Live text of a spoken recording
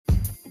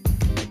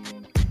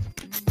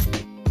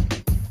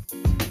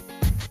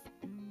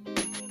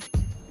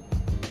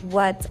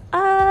What's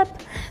up?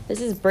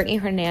 This is Brittany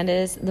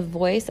Hernandez, the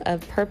voice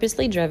of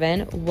Purposely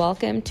Driven.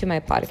 Welcome to my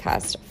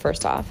podcast.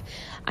 First off,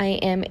 I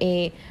am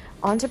a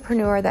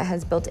entrepreneur that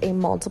has built a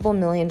multiple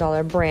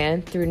 $1,000,000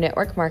 brand through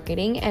network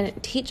marketing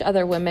and teach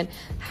other women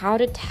how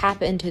to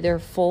tap into their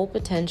full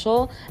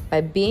potential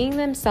by being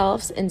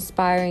themselves,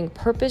 inspiring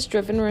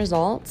purpose-driven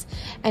results,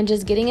 and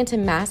just getting into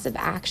massive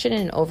action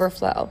and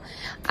overflow.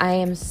 I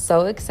am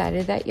so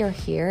excited that you're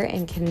here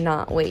and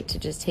cannot wait to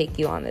just take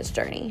you on this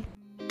journey.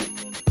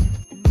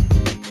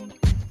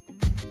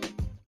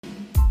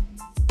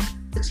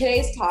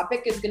 Today's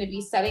topic is going to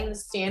be setting the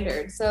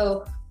standard.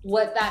 So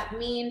what that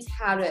means,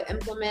 how to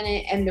implement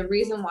it, and the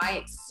reason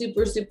why it's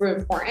super, super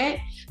important.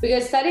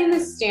 Because setting the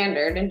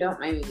standard, and don't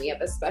mind me, we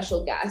have a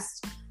special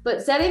guest,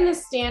 but setting the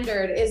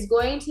standard is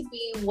going to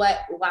be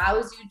what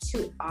allows you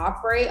to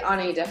operate on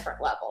a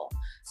different level.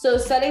 So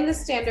setting the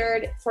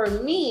standard for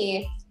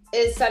me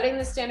is setting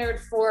the standard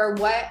for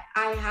what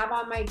I have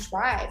on my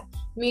tribe,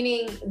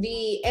 meaning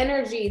the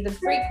energy, the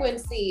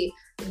frequency,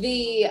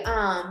 the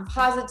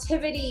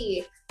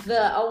positivity,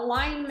 the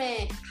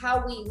alignment,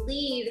 how we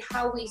lead,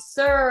 how we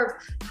serve,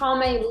 how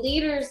my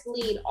leaders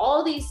lead,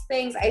 all these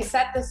things I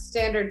set the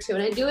standard to.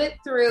 And I do it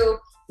through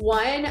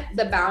one,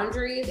 the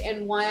boundaries,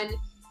 and one,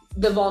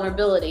 the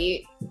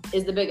vulnerability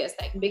is the biggest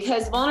thing,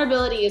 because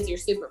vulnerability is your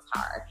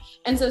superpower.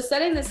 And so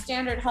setting the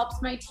standard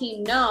helps my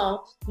team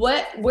know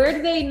where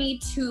do they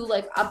need to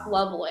up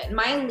level it.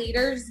 My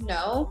leaders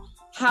know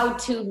how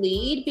to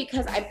lead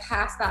because I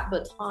pass that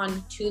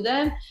baton to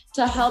them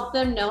to help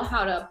them know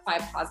how to apply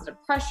positive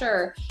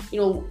pressure,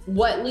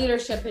 what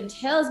leadership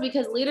entails,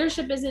 because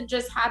leadership isn't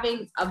just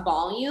having a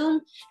volume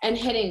and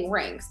hitting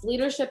ranks.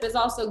 Leadership is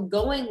also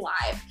going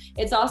live.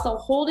 It's also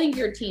holding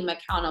your team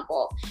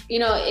accountable.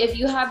 If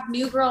you have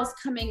new girls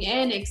coming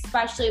in,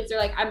 especially if they're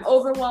like, I'm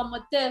overwhelmed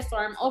with this or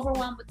I'm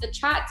overwhelmed with the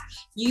chats,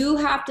 you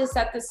have to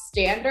set the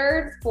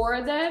standard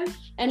for them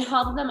and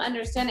help them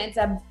understand it's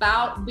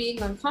about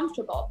being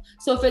uncomfortable.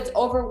 So if it's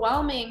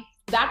overwhelming,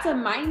 that's a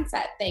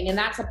mindset thing and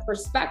that's a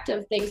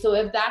perspective thing. So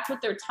if that's what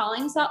they're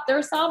telling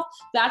themselves,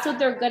 that's what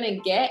they're going to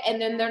get.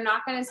 And then they're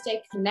not going to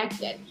stay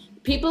connected.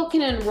 People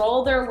can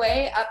enroll their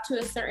way up to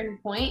a certain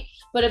point,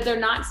 but if they're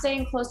not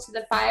staying close to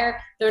the fire,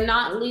 they're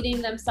not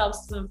leading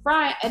themselves to the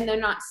front, and they're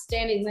not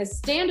standing the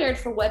standard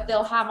for what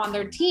they'll have on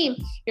their team,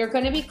 you're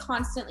going to be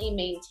constantly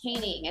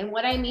maintaining. And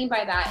what I mean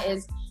by that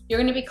is you're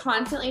going to be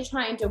constantly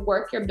trying to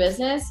work your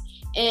business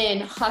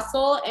in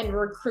hustle and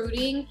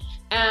recruiting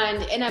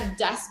and in a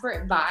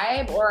desperate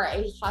vibe or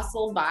a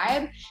hustle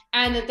vibe.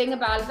 And the thing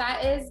about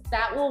that is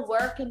that will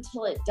work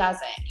until it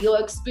doesn't. You'll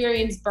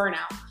experience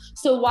burnout.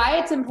 So why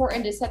it's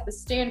important to set the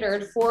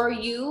standard for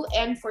you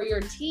and for your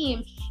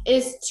team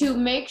is to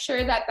make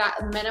sure that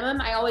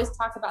minimum, I always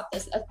talk about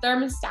this, a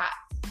thermostat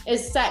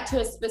is set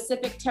to a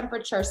specific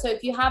temperature. So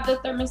if you have the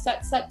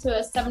thermostat set to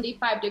a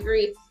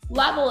 75-degree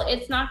level,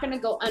 it's not going to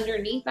go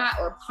underneath that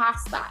or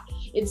past that.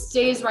 It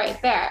stays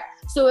right there.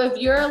 So if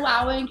you're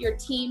allowing your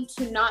team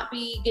to not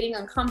be getting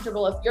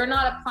uncomfortable, if you're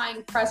not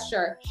applying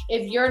pressure,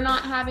 if you're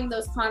not having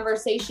those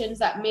conversations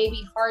that may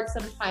be hard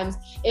sometimes,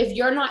 if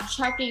you're not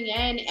checking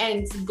in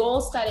and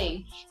goal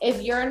setting,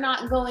 if you're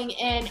not going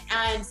in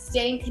and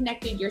staying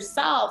connected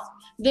yourself,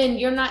 then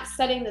you're not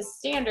setting the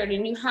standard,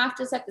 and you have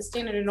to set the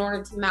standard in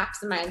order to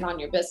maximize on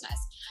your business.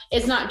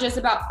 It's not just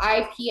about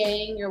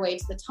IPAing your way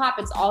to the top.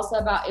 It's also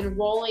about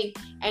enrolling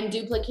and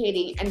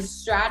duplicating and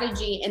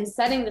strategy, and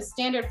setting the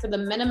standard for the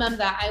minimum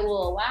that I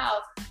will allow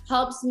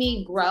helps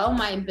me grow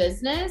my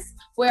business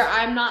where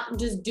I'm not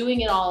just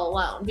doing it all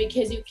alone,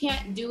 because you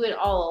can't do it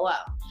all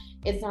alone.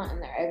 It's not in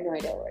there. I have no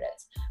idea where it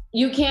is.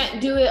 You can't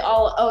do it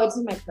all. Oh, it's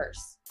in my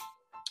purse.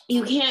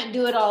 You can't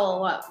do it all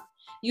alone.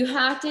 You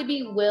have to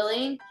be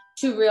willing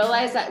to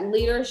realize that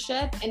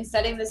leadership and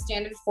setting the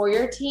standard for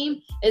your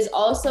team is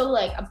also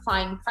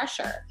applying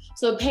pressure.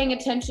 So paying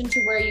attention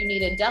to where you need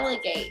to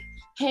delegate,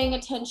 paying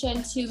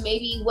attention to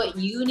maybe what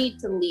you need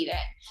to lead in,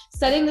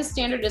 setting the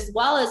standard as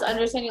well as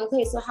understanding,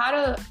 okay, so how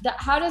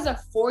does a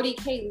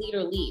 40K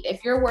leader lead?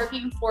 If you're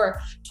working for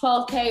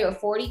 12K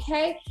or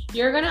 40K,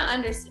 you're going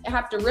to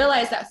have to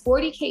realize that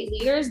 40K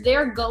leaders,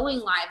 they're going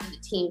live in the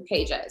team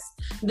pages.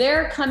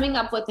 They're coming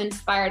up with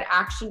inspired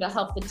action to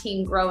help the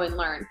team grow and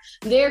learn.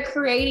 They're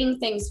creating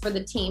things for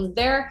the team.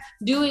 They're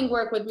doing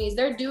work with me.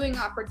 They're doing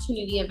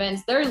opportunity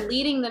events. They're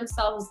leading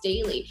themselves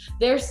daily.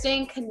 They're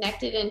staying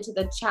connected into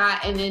the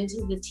chat and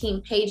into the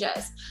team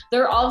pages.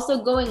 They're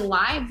also going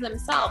live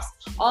themselves.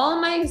 All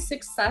my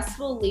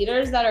successful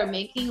leaders that are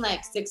making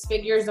 6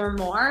 figures or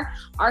more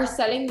are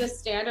setting the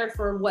standard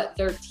for what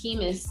their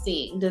team is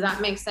seeing. Does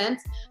that make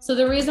sense? So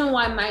the reason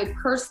why my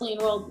personally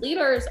enrolled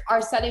leaders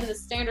are setting the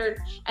standard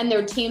and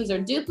their teams are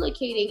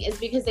duplicating is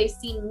because they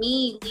see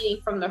me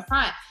leading from the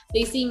front.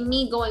 They see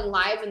me going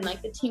live in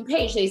the team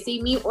page. They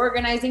see me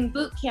organizing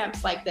boot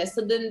camps like this.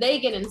 So then they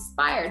get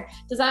inspired.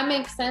 Does that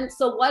make sense?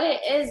 So what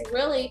it is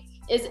really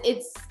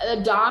it's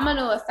a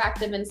domino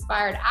effect of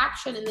inspired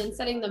action, and then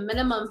setting the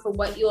minimum for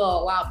what you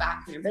will allow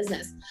back in your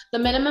business. The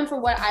minimum for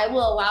what I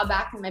will allow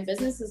back in my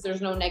business is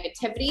there's no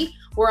negativity.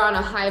 We're on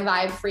a high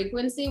vibe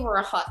frequency.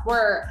 We're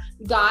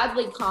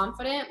godly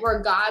confident.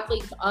 We're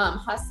godly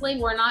hustling.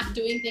 We're not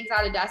doing things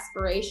out of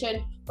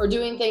desperation or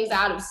doing things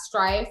out of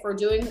strife or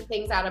doing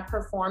things out of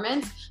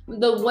performance.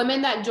 The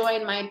women that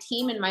join my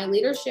team and my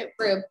leadership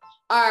group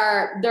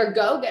they're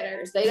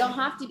go-getters. They don't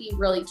have to be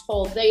really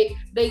told. They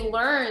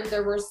learn,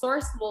 they're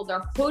resourceful,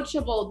 they're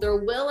coachable,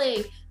 they're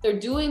willing, they're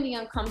doing the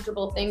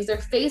uncomfortable things, they're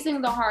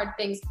facing the hard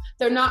things.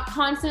 They're not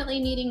constantly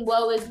needing,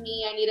 woe is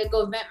me, I need to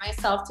go vent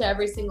myself to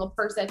every single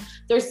person.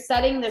 They're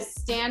setting the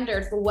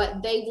standard for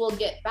what they will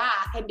get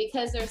back. And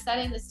because they're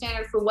setting the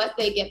standard for what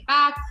they get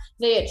back,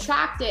 they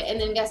attract it.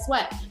 And then guess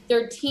what?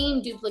 Their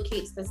team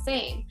duplicates the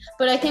same.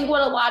 But I think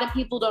what a lot of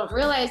people don't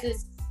realize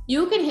is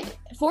you can hit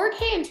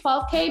 4K and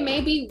 12K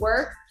maybe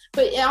work,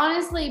 but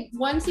honestly,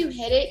 once you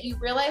hit it, you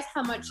realize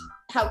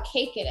how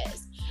cake it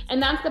is.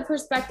 And that's the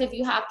perspective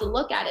you have to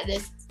look at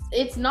it.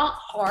 It's not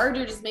hard,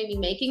 you're just maybe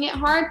making it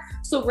hard.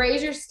 So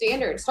raise your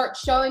standards, start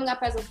showing up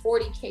as a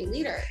 40K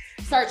leader,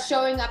 start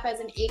showing up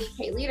as an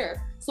 80K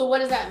leader. So what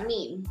does that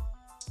mean?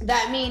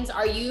 That means,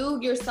 are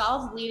you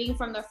yourself leading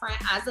from the front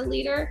as a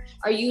leader?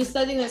 Are you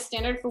setting the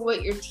standard for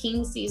what your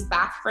team sees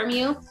back from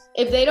you?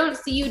 If they don't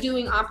see you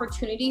doing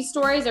opportunity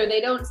stories, or they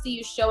don't see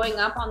you showing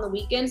up on the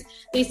weekends,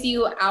 they see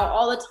you out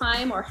all the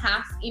time, or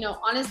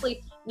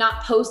honestly,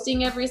 not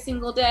posting every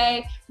single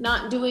day,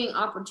 not doing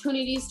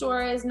opportunity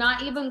stories,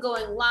 not even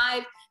going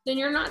live, then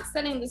you're not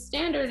setting the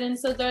standard. And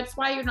so that's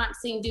why you're not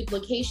seeing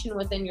duplication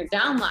within your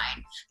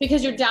downline,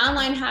 because your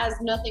downline has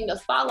nothing to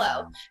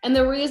follow. And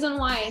the reason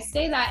why I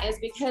say that is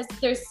because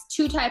there's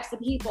two types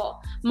of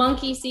people: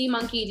 monkey see,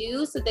 monkey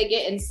do. So they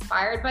get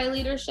inspired by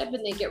leadership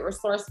and they get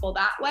resourceful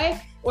that way.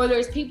 Or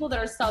there's people that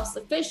are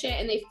self-sufficient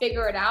and they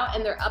figure it out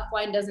and their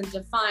upline doesn't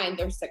define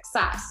their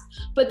success.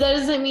 But that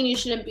doesn't mean you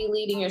shouldn't be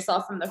leading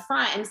yourself from the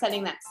front and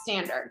setting that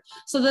standard.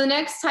 So the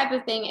next type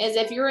of thing is,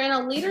 if you're in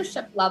a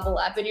leadership level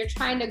up and you're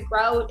trying to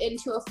grow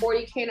into a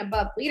 40K and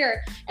above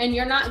leader, and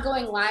you're not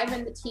going live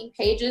in the team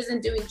pages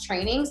and doing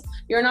trainings,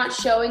 you're not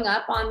showing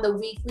up on the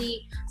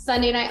weekly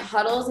Sunday night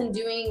huddles and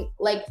doing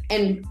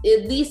and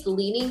at least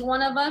leading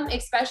one of them,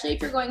 especially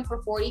if you're going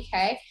for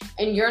 40K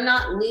and you're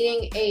not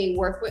leading a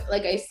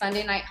a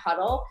Sunday night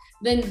huddle,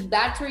 then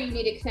that's where you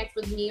need to connect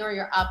with me or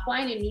your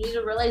upline, and you need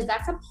to realize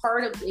that's a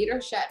part of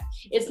leadership.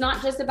 It's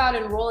not just about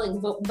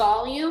enrolling.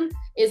 Volume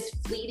is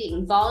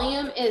fleeting.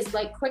 Volume is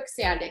like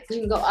quicksand. It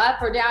can go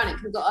up or down. It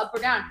can go up or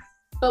down.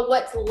 But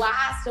what's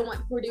last and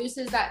what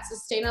produces that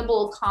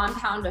sustainable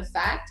compound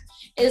effect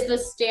is the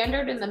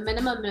standard and the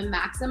minimum and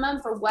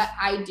maximum for what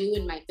I do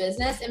in my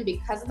business. And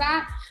because of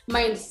that,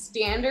 my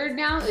standard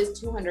now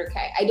is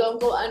 200K. I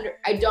don't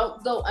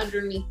go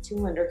underneath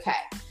 200K.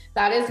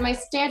 That is my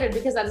standard,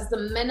 because that is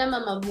the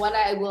minimum of what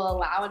I will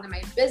allow into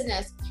my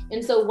business.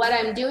 And so what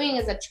I'm doing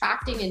is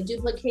attracting and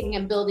duplicating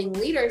and building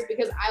leaders,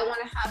 because I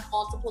want to have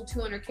multiple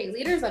 200K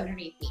leaders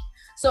underneath me.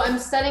 So I'm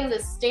setting the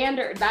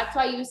standard. That's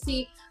why you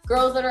see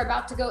girls that are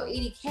about to go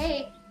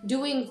 80K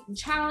doing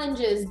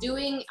challenges,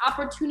 doing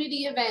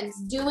opportunity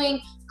events,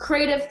 doing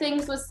creative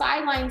things with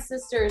Sideline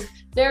Sisters.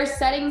 They're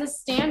setting the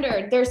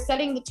standard. They're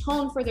setting the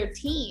tone for their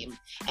team.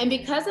 And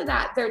because of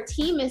that, their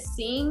team is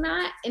seeing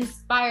that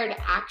inspired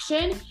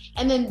action,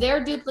 and then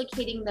they're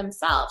duplicating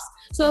themselves.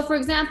 So for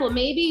example,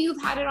 maybe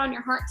you've had it on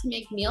your heart to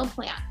make meal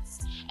plans,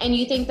 and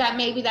you think that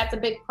maybe that's a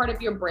big part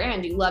of your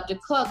brand. You love to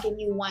cook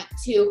and you want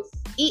to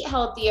eat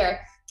healthier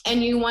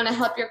and you want to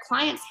help your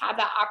clients have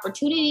that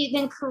opportunity,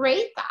 then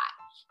create that.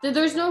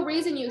 There's no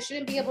reason you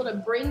shouldn't be able to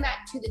bring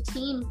that to the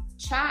team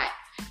chat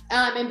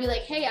and be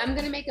like, hey, I'm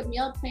going to make a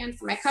meal plan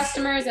for my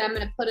customers, and I'm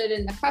going to put it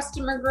in the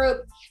customer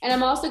group. And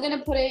I'm also going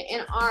to put it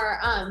in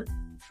our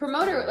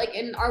promoter,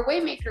 in our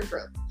Waymaker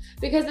group.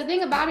 Because the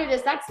thing about it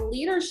is, that's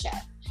leadership.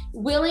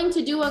 Willing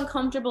to do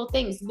uncomfortable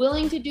things,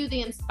 willing to do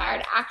the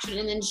inspired action,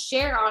 and then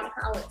share on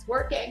how it's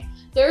working.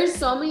 There's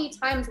so many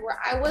times where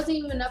I wasn't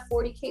even a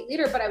 40K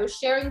leader, but I was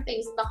sharing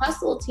things in the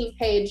Hustle team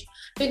page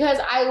because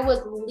I was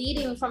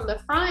leading from the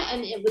front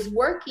and it was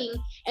working.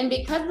 And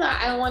because of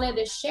that, I wanted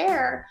to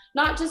share,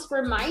 not just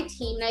for my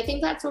team. And I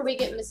think that's where we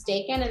get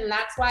mistaken. And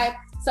that's why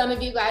some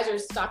of you guys are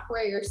stuck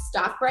where you're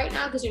stuck right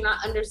now, because you're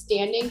not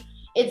understanding.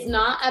 It's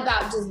not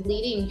about just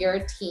leading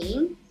your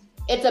team.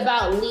 It's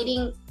about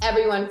leading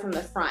everyone from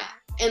the front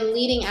and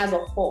leading as a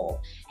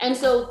whole. And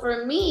so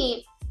for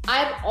me,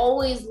 I've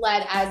always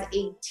led as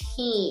a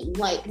team,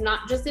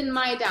 not just in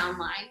my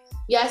downline.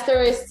 Yes,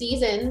 there is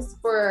seasons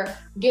for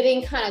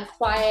getting kind of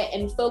quiet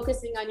and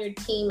focusing on your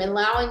team and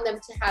allowing them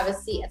to have a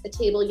seat at the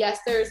table. Yes,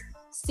 there's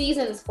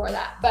seasons for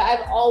that, but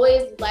I've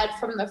always led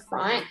from the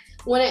front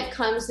when it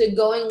comes to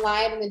going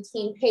live in the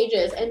team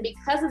pages. And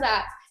because of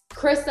that,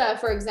 Krista,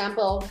 for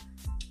example,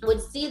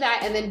 would see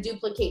that and then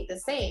duplicate the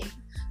same.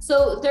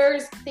 So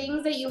there's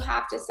things that you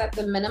have to set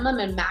the minimum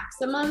and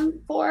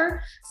maximum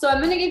for. So I'm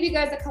going to give you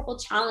guys a couple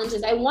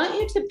challenges. I want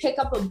you to pick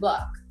up a book.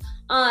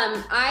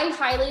 I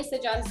highly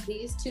suggest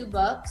these two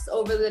books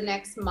over the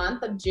next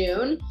month of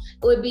June.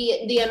 It would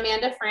be the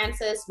Amanda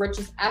Frances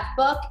Richest F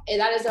book.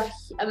 That is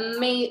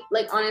amazing.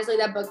 Like, honestly,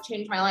 that book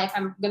changed my life.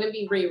 I'm going to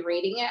be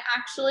rereading it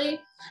actually.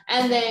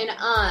 And then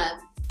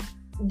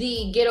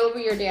the Get Over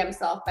Your Damn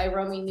Self by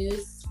Romy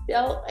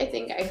Newsfelt. I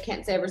think I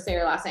can't ever say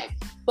her last name.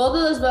 Both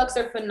of those books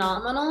are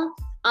phenomenal.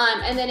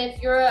 And then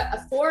if you're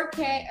a 4K,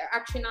 or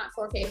actually not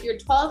 4K, if you're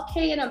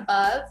 12K and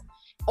above,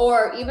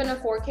 or even a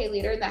 4K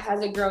leader that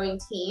has a growing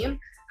team,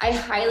 I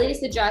highly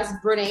suggest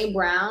Brene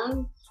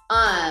Brown,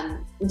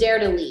 Dare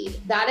to Lead.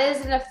 That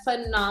is a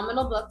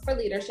phenomenal book for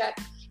leadership.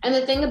 And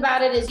the thing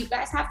about it is you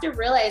guys have to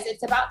realize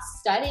it's about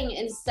studying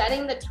and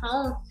setting the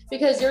tone,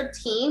 because your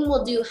team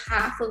will do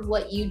half of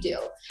what you do.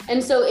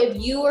 And so if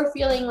you are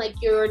feeling like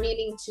you're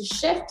needing to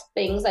shift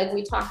things like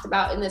we talked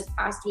about in this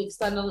past week's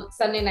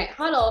Sunday night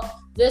huddle,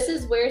 this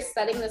is where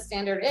setting the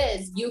standard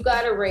is. You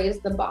got to raise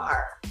the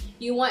bar.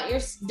 You want your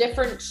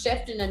different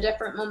shift and a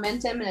different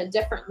momentum and a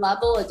different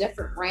level, a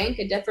different rank,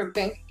 a different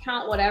bank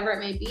account, whatever it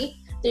may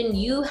be, then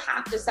you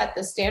have to set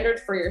the standard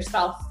for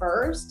yourself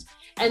first.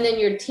 And then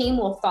your team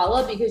will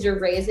follow because you're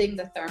raising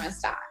the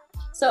thermostat.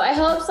 So I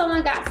hope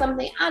someone got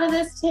something out of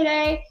this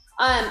today.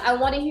 I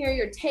want to hear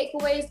your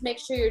takeaways. Make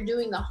sure you're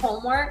doing the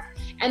homework.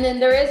 And then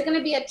there is going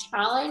to be a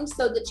challenge.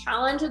 So the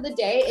challenge of the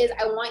day is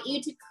I want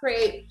you to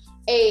create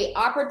a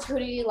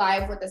opportunity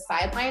live with a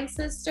sideline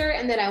sister,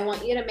 and then I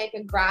want you to make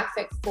a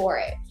graphic for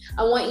it.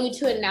 I want you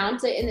to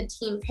announce it in the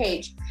team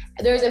page.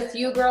 There's a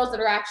few girls that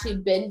are actually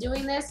been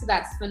doing this, so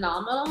that's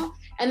phenomenal.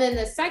 And then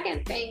the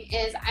second thing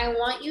is I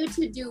want you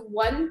to do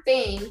one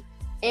thing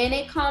in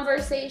a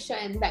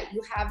conversation that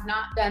you have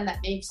not done that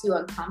makes you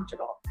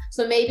uncomfortable.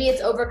 So maybe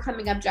it's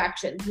overcoming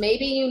objections.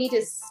 Maybe you need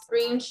to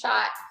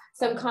screenshot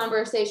some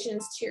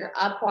conversations to your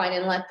upline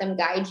and let them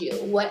guide you.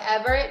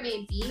 Whatever it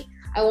may be,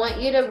 I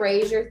want you to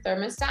raise your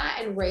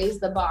thermostat and raise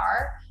the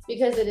bar,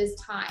 because it is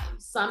time.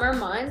 Summer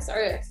months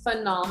are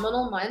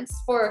phenomenal months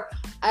for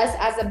us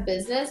as a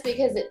business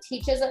because it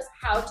teaches us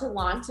how to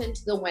launch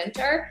into the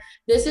winter.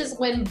 This is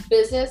when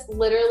business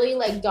literally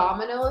like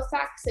domino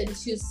effects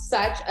into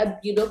such a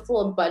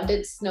beautiful,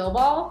 abundant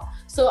snowball.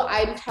 So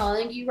I'm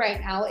telling you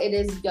right now, it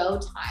is go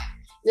time.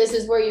 This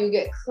is where you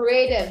get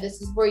creative. This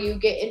is where you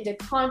get into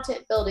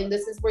content building.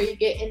 This is where you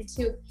get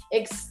into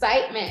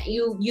excitement.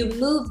 You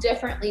move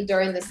differently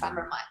during the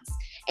summer months.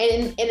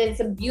 And it's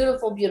a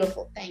beautiful,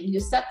 beautiful thing. You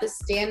set the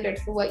standard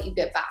for what you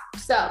get back.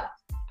 So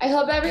I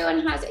hope everyone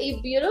has a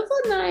beautiful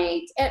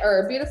night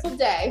or a beautiful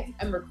day.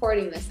 I'm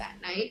recording this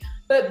at night,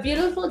 but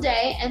beautiful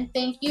day. And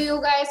thank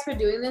you guys for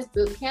doing this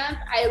boot camp.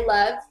 I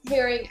love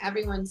hearing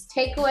everyone's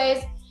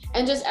takeaways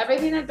and just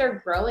everything that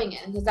they're growing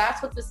in, because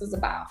that's what this is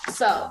about.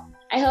 So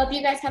I hope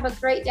you guys have a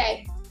great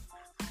day.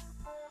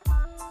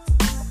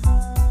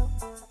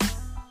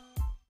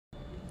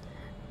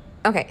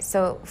 Okay,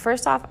 so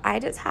first off, I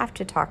just have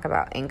to talk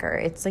about Anchor.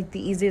 It's like the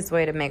easiest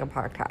way to make a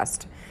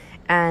podcast.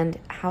 And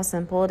how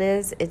simple it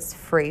is. It's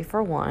free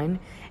for one.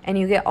 And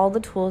you get all the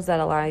tools that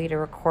allow you to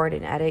record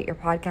and edit your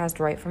podcast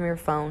right from your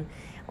phone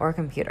or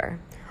computer.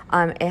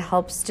 It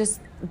helps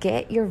just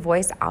get your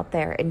voice out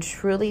there and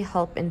truly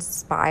help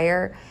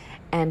inspire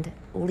and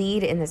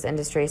lead in this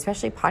industry,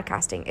 especially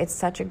podcasting. It's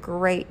such a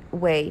great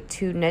way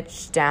to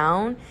niche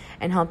down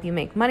and help you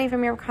make money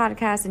from your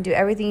podcast and do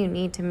everything you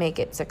need to make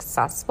it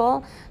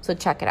successful. So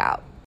check it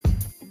out.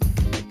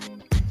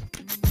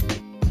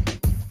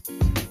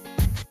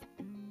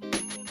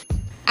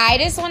 I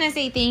just want to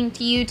say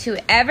thank you to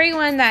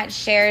everyone that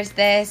shares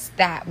this,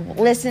 that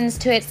listens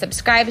to it,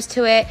 subscribes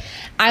to it.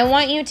 I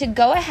want you to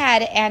go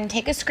ahead and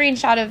take a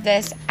screenshot of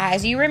this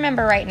as you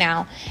remember right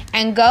now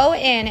and go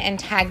in and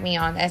tag me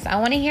on this. I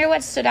want to hear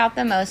what stood out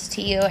the most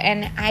to you,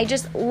 and I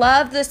just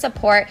love the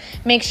support.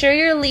 Make sure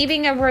you're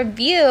leaving a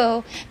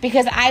review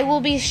because I will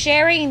be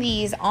sharing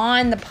these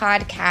on the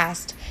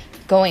podcast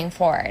going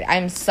forward.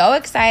 I'm so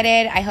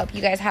excited. I hope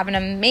you guys have an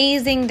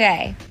amazing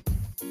day.